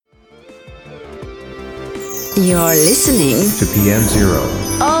You're listening to PM Zero.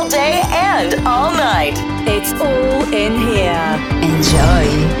 All day and all night. It's all in here. Enjoy.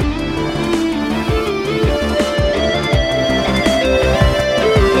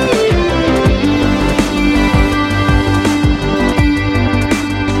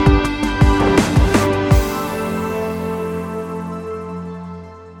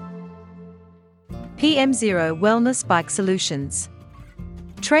 PM Zero Wellness Bike Solutions.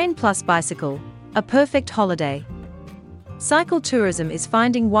 Train plus bicycle, a perfect holiday. Cycle tourism is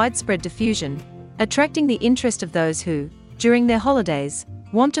finding widespread diffusion, attracting the interest of those who, during their holidays,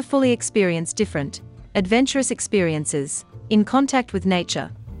 want to fully experience different, adventurous experiences, in contact with nature,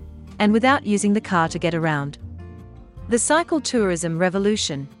 and without using the car to get around. The cycle tourism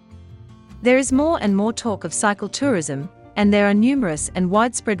revolution. There is more and more talk of cycle tourism, and there are numerous and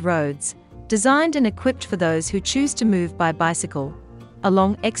widespread roads, designed and equipped for those who choose to move by bicycle,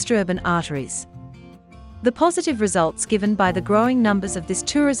 along extra-urban arteries. The positive results given by the growing numbers of this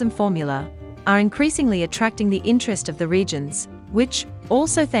tourism formula are increasingly attracting the interest of the regions, which,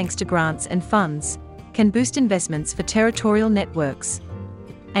 also thanks to grants and funds, can boost investments for territorial networks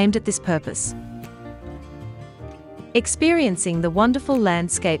aimed at this purpose. Experiencing the wonderful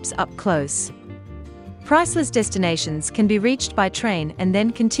landscapes up close. Priceless destinations can be reached by train and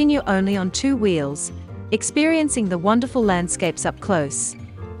then continue only on two wheels, experiencing the wonderful landscapes up close.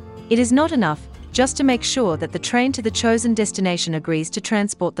 It is not enough just to make sure that the train to the chosen destination agrees to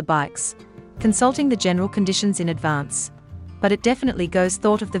transport the bikes, consulting the general conditions in advance, but it definitely goes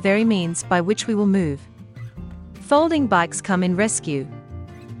thought of the very means by which we will move. Folding bikes come in rescue.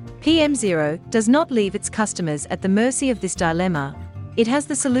 PM Zero does not leave its customers at the mercy of this dilemma. It has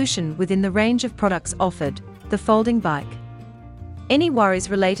the solution within the range of products offered, the folding bike. Any worries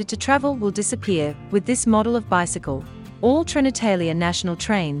related to travel will disappear with this model of bicycle. All Trenitalia national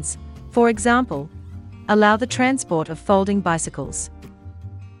trains, for example, allow the transport of folding bicycles.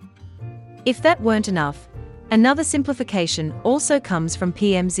 If that weren't enough, another simplification also comes from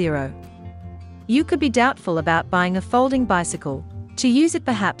PM Zero. You could be doubtful about buying a folding bicycle, to use it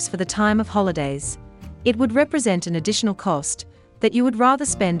perhaps for the time of holidays. It would represent an additional cost that you would rather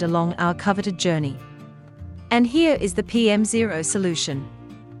spend along our coveted journey. And here is the PM Zero solution.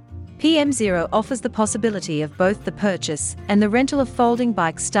 PM Zero offers the possibility of both the purchase and the rental of folding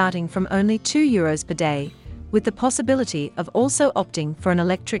bikes starting from only €2 per day, with the possibility of also opting for an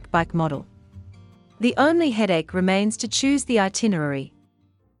electric bike model. The only headache remains to choose the itinerary.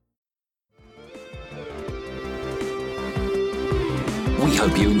 We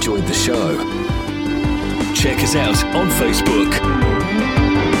hope you enjoyed the show. Check us out on Facebook.